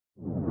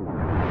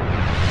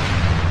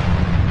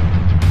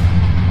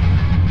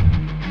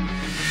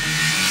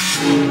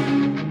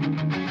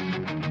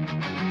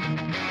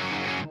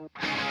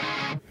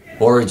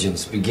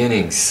Origins,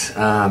 beginnings.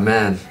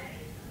 Man,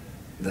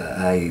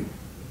 I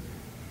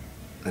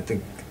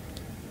think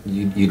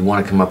you'd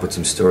want to come up with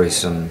some stories,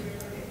 some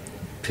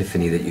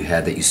epiphany that you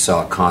had, that you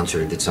saw a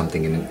concert, did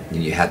something,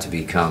 and you had to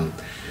become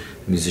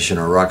a musician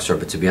or a rock star.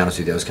 But to be honest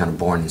with you, I was kind of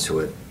born into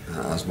it.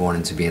 I was born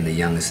into being the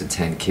youngest of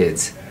 10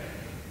 kids,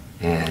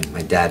 and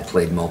my dad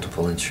played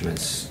multiple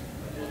instruments.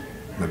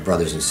 My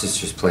brothers and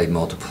sisters played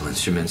multiple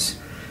instruments.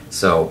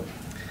 So,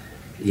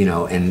 you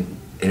know, and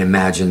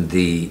imagine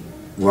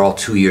we're all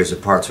 2 years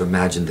apart, so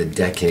imagine the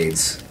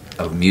decades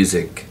of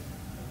music,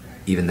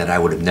 even that I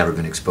would have never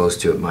been exposed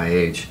to at my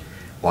age.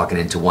 Walking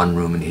into one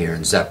room in here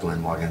in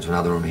Zeppelin, walking into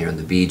another room here in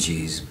the Bee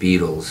Gees,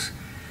 Beatles,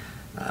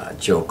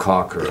 Joe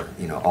Cocker,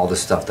 you know, all the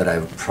stuff that I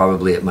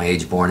probably at my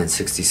age, born in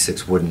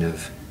 '66, wouldn't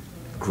have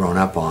grown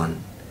up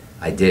on.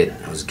 I did.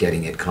 I was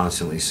getting it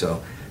constantly.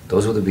 So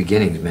those were the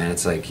beginnings, man.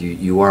 It's like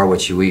you are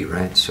what you eat,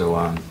 right?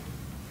 So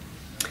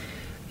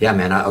yeah,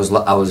 man, I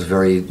was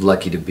very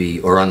lucky to be,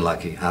 or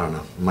unlucky, I don't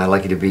know. Am I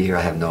lucky to be here?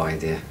 I have no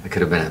idea. I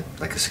could have been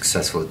like a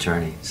successful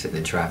attorney sitting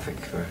in traffic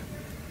for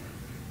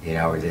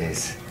 8-hour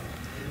days.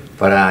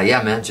 But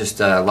yeah, man, just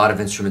a lot of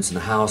instruments in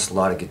the house, a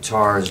lot of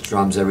guitars,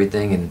 drums,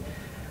 everything, and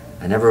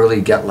I never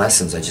really got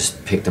lessons. I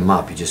just picked them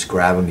up. You just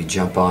grab them, you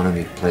jump on them,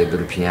 you play a bit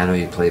of piano,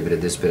 you play a bit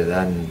of this, bit of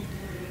that, and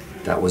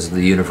that was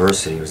the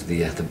university. It was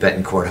the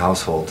Bettencourt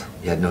household.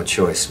 You had no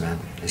choice, man.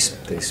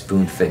 They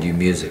spoon-fed you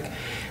music.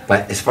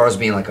 But as far as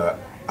being like a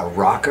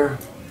rocker,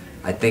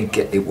 I think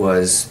it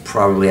was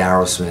probably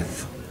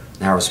Aerosmith.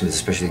 Aerosmith,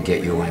 especially the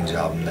Get Your Wings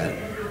album, that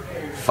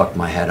fucked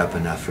my head up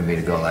enough for me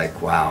to go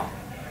like, wow,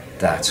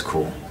 that's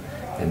cool.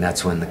 And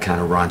that's when the kind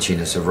of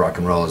raunchiness of rock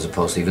and roll, as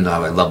opposed to, even though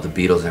I love the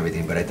Beatles and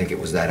everything, but I think it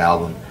was that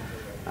album.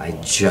 I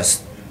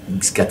just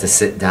got to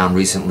sit down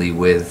recently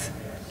with,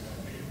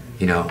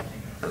 you know,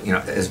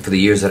 as for the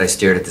years that I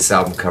stared at this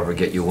album cover,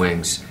 Get Your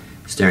Wings,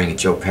 staring at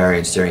Joe Perry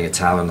and staring at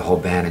Tyler and the whole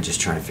band and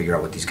just trying to figure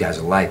out what these guys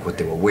are like, what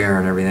they were wearing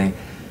and everything.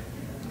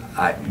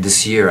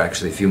 This year,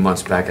 actually, a few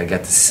months back, I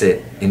got to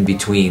sit in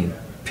between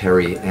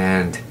Perry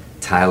and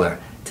Tyler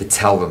to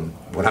tell them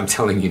what I'm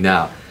telling you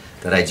now.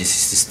 That I just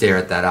used to stare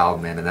at that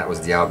album, man, and that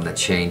was the album that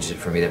changed it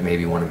for me, that made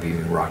me want to be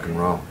in rock and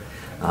roll.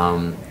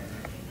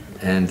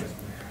 And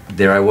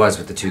there I was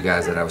with the two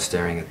guys that I was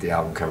staring at the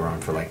album cover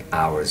on for like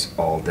hours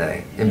all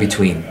day, in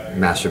between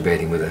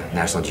masturbating with a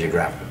National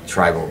Geographic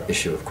tribal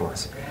issue, of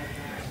course.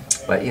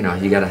 But you know,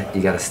 you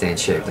gotta stay in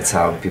shape. That's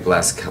how people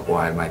ask,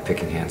 why am I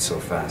picking hands so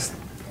fast?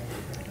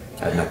 It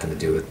had nothing to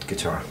do with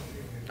guitar.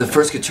 The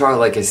first guitar,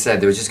 like I said,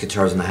 there was just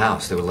guitars in the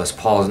house. There were Les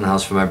Pauls in the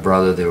house for my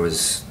brother. There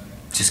was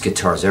just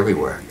guitars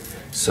everywhere.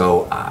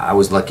 So I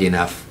was lucky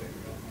enough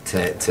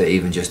to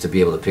even just to be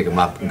able to pick them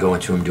up and go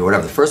into them and do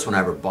whatever. The first one I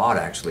ever bought,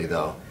 actually,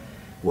 though,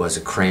 was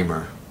a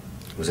Kramer.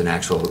 It was an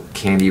actual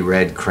candy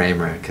red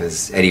Kramer,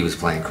 because Eddie was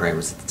playing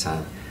Kramers at the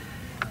time.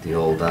 The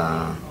old,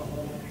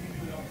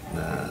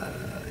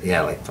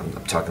 yeah, like I'm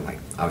talking like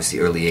obviously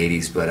early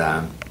 '80s, but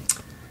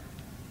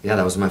yeah,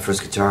 that was my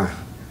first guitar.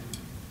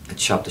 I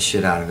chopped the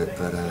shit out of it,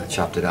 but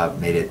chopped it up,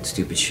 made it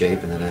stupid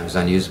shape, and then it was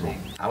unusable.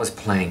 I was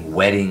playing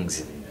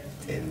weddings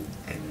and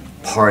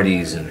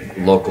parties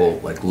and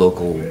local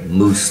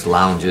moose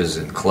lounges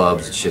and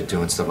clubs and shit,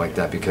 doing stuff like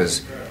that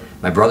because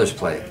my brothers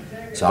played.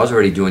 So I was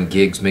already doing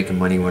gigs, making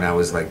money when I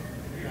was like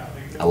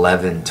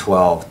 11,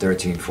 12,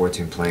 13,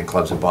 14, playing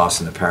clubs in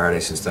Boston, the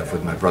Paradise and stuff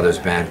with my brother's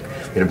band.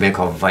 We had a band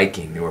called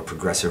Viking. They were a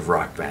progressive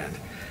rock band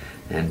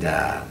and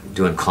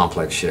doing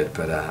complex shit,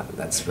 but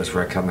that's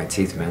where I cut my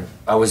teeth, man.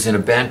 I was in a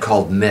band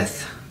called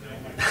Myth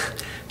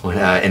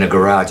in a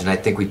garage, and I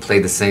think we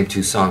played the same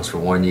 2 songs for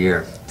 1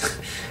 year.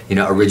 You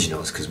know,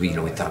 originals, because we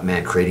thought,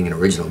 man, creating an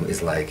original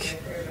is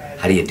like,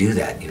 how do you do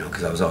that? You know,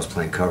 because I was always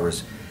playing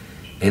covers.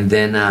 And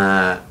then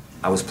I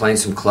was playing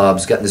some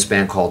clubs, got in this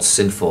band called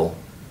Sinful,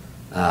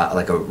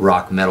 like a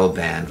rock metal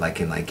band, like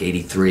in like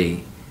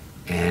 '83,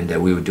 and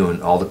we were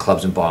doing all the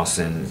clubs in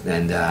Boston.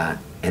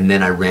 And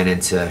then I ran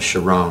into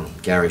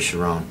Gary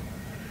Sharon,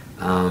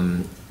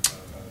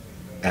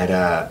 at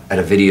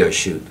a video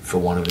shoot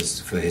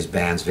for his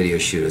band's video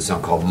shoot, a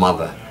song called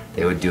Mother.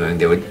 They were a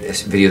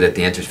video that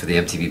they entered for the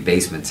MTV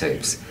Basement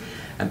tapes.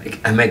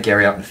 I met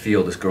Gary out in the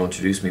field. This girl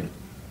introduced me,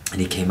 and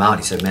he came out.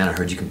 He said, "Man, I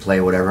heard you can play,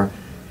 whatever."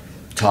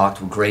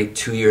 Talked, great.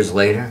 2 years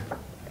later,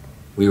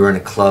 we were in a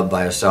club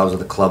by ourselves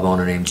with a club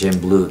owner named Jim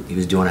Blute. He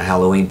was doing a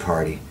Halloween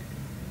party,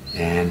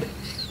 and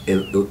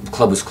the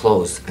club was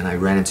closed. And I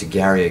ran into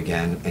Gary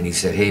again, and he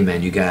said, "Hey,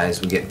 man, you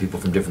guys, we're getting people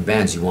from different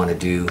bands. You want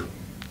to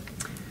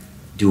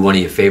do one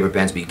of your favorite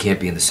bands, but you can't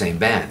be in the same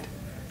band.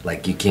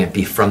 Like, you can't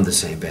be from the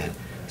same band."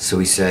 So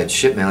he said,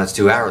 "Shit, man, let's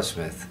do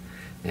Aerosmith."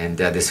 And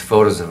there's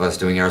photos of us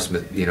doing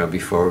Aerosmith, you know,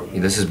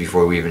 this is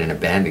before we were even in a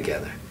band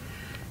together.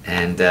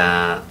 And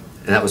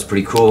that was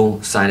pretty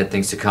cool. Sign of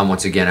things to come.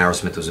 Once again,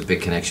 Aerosmith was a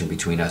big connection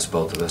between us,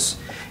 both of us.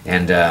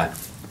 And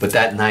but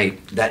that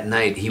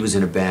night he was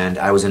in a band,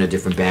 I was in a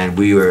different band.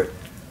 We were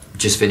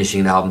just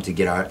finishing an album to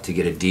get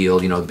a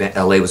deal. You know,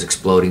 LA was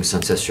exploding,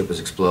 Sunset Strip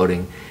was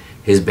exploding.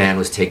 His band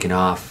was taking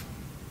off,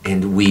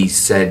 and we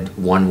said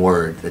one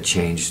word that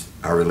changed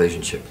our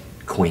relationship: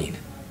 Queen.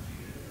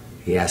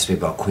 he asked me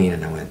about Queen,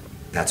 and I went,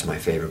 that's my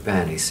favorite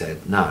band. He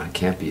said, no, it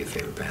can't be your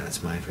favorite band,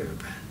 that's my favorite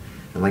band.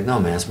 I'm like, no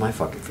man, it's my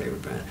fucking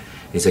favorite band.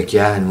 He's like,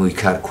 yeah, and we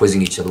kind of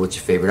quizzing each other, what's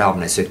your favorite album?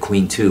 And I said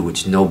Queen 2,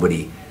 which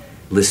nobody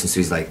listens to.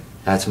 He's like,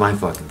 that's my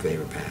fucking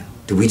favorite band.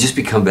 Did we just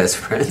become best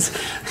friends?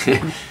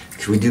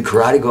 Could we do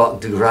karate, go out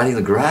and do karate in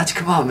the garage?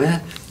 Come on,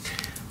 man.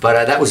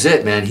 But that was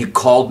it, man. He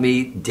called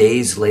me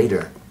days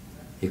later.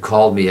 He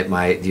called me at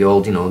the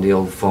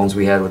old phones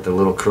we had with the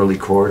little curly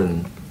cord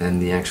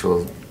and the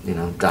actual,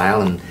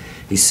 dial, and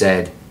he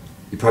said,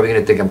 you're probably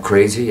gonna think I'm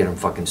crazy and I'm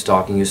fucking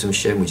stalking you some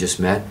shit and we just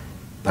met,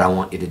 but I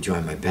want you to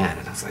join my band.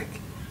 And I was like,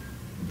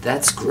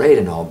 that's great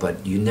and all,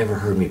 but you never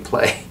heard me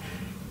play.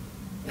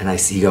 And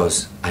he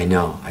goes, I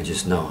know, I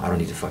just know, I don't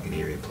need to fucking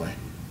hear you play.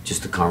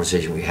 Just the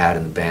conversation we had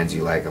and the bands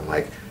you like, I'm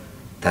like,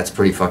 that's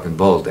pretty fucking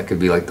bold. That could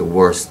be like the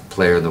worst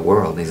player in the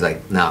world. And he's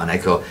like, no, and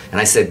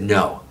I said,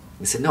 no.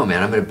 I said, no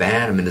man, I'm in a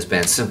band, I'm in this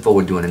band Simple,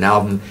 we're doing an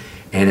album.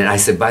 And then I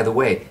said, by the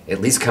way, at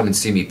least come and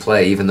see me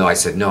play, even though I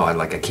said no,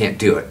 I can't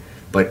do it.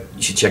 But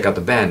you should check out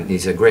the band. And he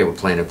said, great, we're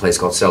playing in a place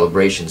called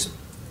Celebrations,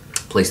 a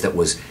place that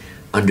was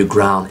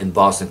underground in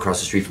Boston, across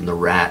the street from the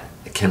Rat,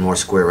 at Kenmore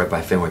Square, right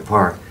by Fenway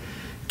Park.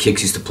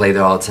 Kicks used to play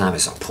there all the time. I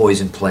saw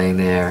Poison playing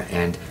there,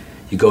 and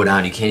you go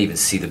down, you can't even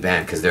see the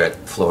band because they're at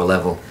floor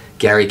level.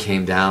 Gary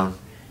came down,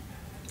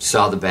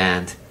 saw the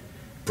band,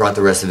 brought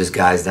the rest of his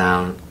guys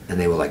down, and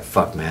they were like,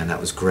 fuck man, that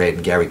was great.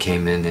 And Gary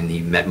came in and he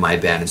met my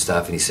band and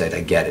stuff, and he said,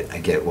 I get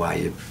it why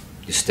you're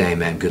staying,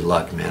 man, good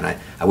luck, man.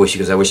 I wish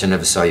I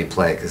never saw you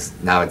play, because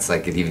now it's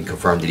like it even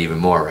confirmed it even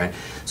more, right?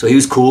 So he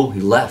was cool,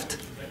 he left.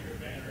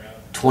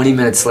 20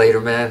 minutes later,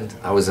 man,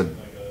 I was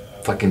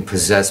fucking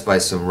possessed by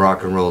some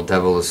rock and roll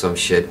devil or some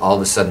shit. All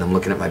of a sudden I'm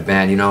looking at my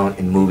band,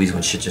 in movies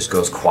when shit just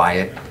goes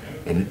quiet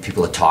and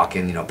people are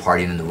talking,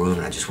 partying in the room,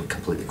 and I just went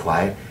completely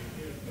quiet.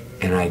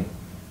 And I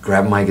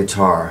grabbed my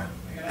guitar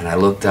and I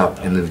looked up,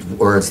 and the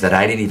words that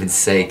I didn't even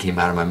say came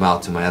out of my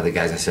mouth to my other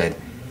guys. I said,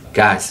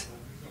 guys,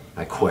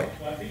 I quit.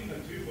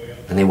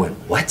 And they went,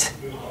 what?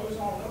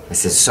 I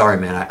said, sorry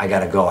man, I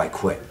gotta go, I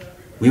quit.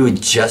 We were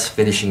just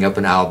finishing up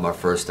an album, our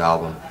first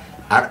album.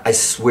 I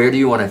swear to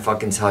you when I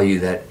fucking tell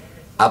you that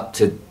up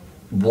to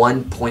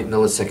 1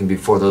 millisecond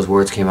before those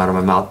words came out of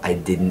my mouth, I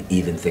didn't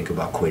even think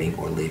about quitting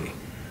or leaving.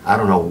 I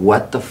don't know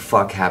what the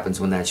fuck happens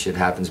when that shit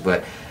happens,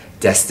 but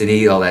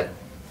destiny, all that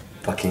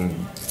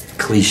fucking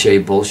cliche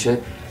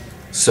bullshit.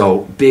 So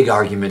big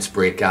arguments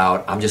break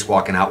out. I'm just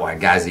walking out while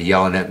guys are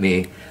yelling at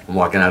me. I'm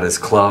walking out of this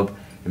club,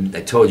 and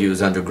I told you it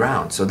was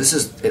underground. So this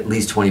is at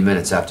least 20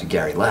 minutes after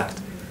Gary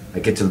left. I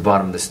get to the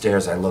bottom of the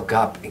stairs, I look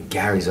up, and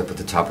Gary's up at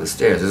the top of the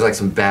stairs. It's like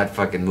some bad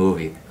fucking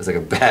movie. It was like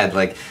a bad,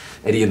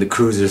 Eddie and the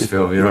Cruisers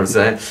film, you know what I'm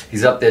saying?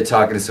 He's up there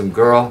talking to some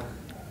girl.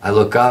 I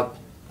look up,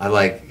 I'm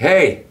like,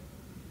 hey!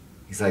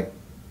 He's like,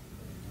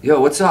 yo,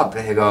 what's up?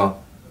 And I go,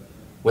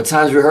 what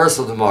time's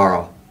rehearsal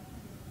tomorrow?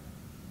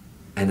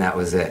 And that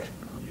was it.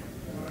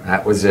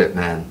 That was it,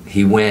 man.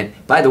 He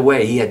went, by the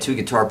way, he had 2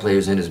 guitar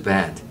players in his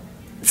band.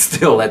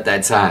 Still at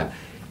that time.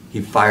 He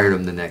fired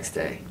them the next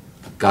day.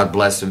 God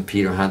bless him,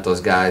 Peter Hunt, those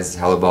guys,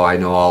 Hellebo, I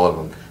know all of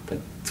them. But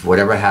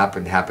whatever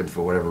happened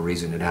for whatever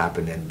reason it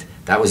happened. And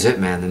that was it,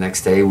 man. The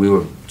next day we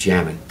were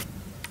jamming.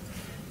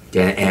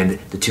 And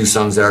the 2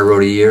 songs that I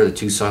wrote a year, the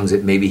 2 songs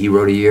that maybe he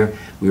wrote a year,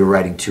 we were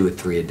writing 2 or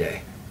 3 a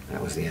day.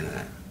 That was the end of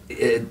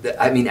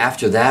that. I mean,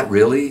 after that,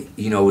 really,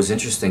 it was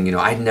interesting.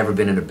 I'd never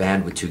been in a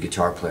band with 2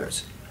 guitar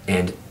players.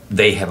 And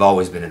they have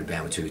always been in a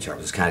band with 2 guitar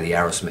players. It's kind of the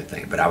Aerosmith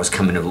thing. But I was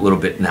coming a little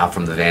bit now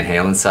from the Van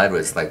Halen side, where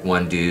it's like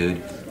one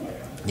dude,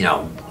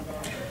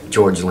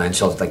 George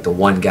Lynch, like the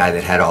one guy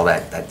that had all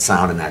that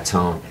sound and that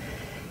tone.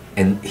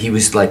 And he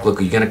was like,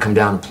 look, you're going to come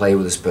down and play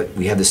with us, but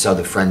we have this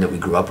other friend that we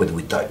grew up with,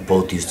 we thought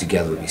both used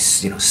together would be,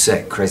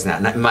 sick, crazy.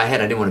 And in my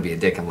head, I didn't want to be a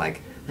dick. I'm like,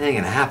 that ain't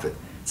going to happen.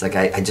 It's like,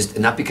 I just,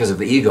 not because of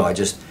the ego,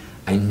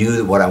 I knew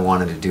that what I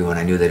wanted to do, and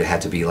I knew that it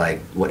had to be like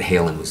what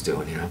Halen was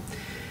doing,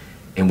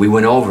 And we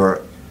went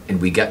over,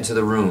 and we got into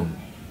the room,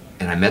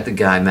 and I met the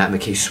guy, Matt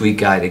McKay, sweet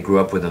guy, they grew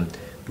up with him.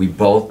 We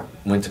both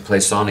went to play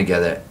a song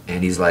together,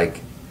 and he's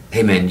like,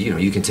 hey man,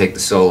 you can take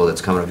the solo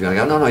that's coming up. You're like,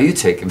 oh no, you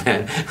take it,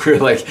 man. We're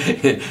like,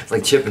 it's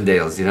like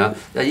Chippendales,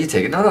 Yeah, you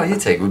take it. No, you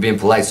take it. We're being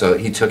polite, so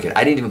he took it.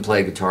 I didn't even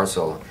play a guitar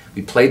solo.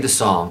 We played the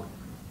song.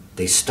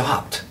 They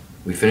stopped.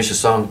 We finished the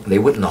song. They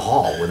went in the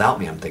hall without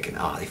me. I'm thinking,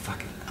 I'm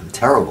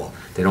terrible.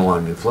 They don't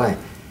want me to play.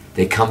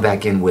 They come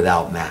back in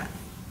without Matt.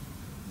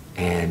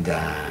 And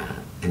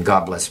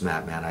God bless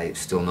Matt, man. I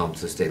still know him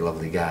to this day,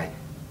 lovely guy.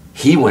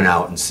 He went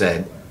out and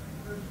said,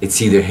 it's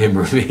either him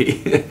or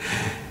me.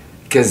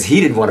 Because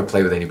he didn't want to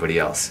play with anybody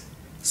else.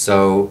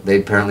 So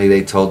they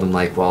told him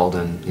like, well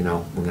then,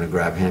 we're gonna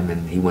grab him,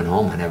 and he went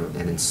home.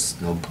 And it's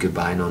no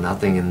goodbye, no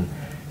nothing, and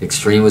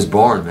Extreme was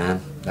born,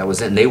 man. That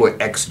was it. And they were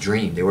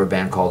X-Dream. They were a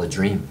band called The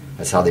Dream.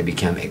 That's how they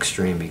became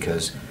Extreme,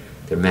 because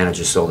their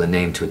manager sold a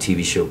name to a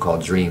TV show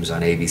called Dreams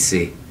on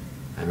ABC.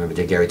 I remember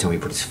Gary told me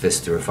he put his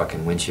fist through a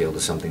fucking windshield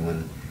or something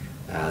when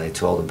they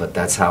told him. But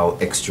that's how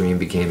Extreme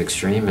became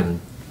Extreme,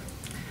 and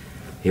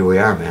here we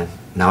are, man.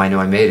 Now I know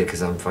I made it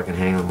because I'm fucking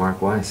hanging with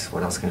Mark Weiss.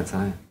 What else can I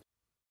tell you?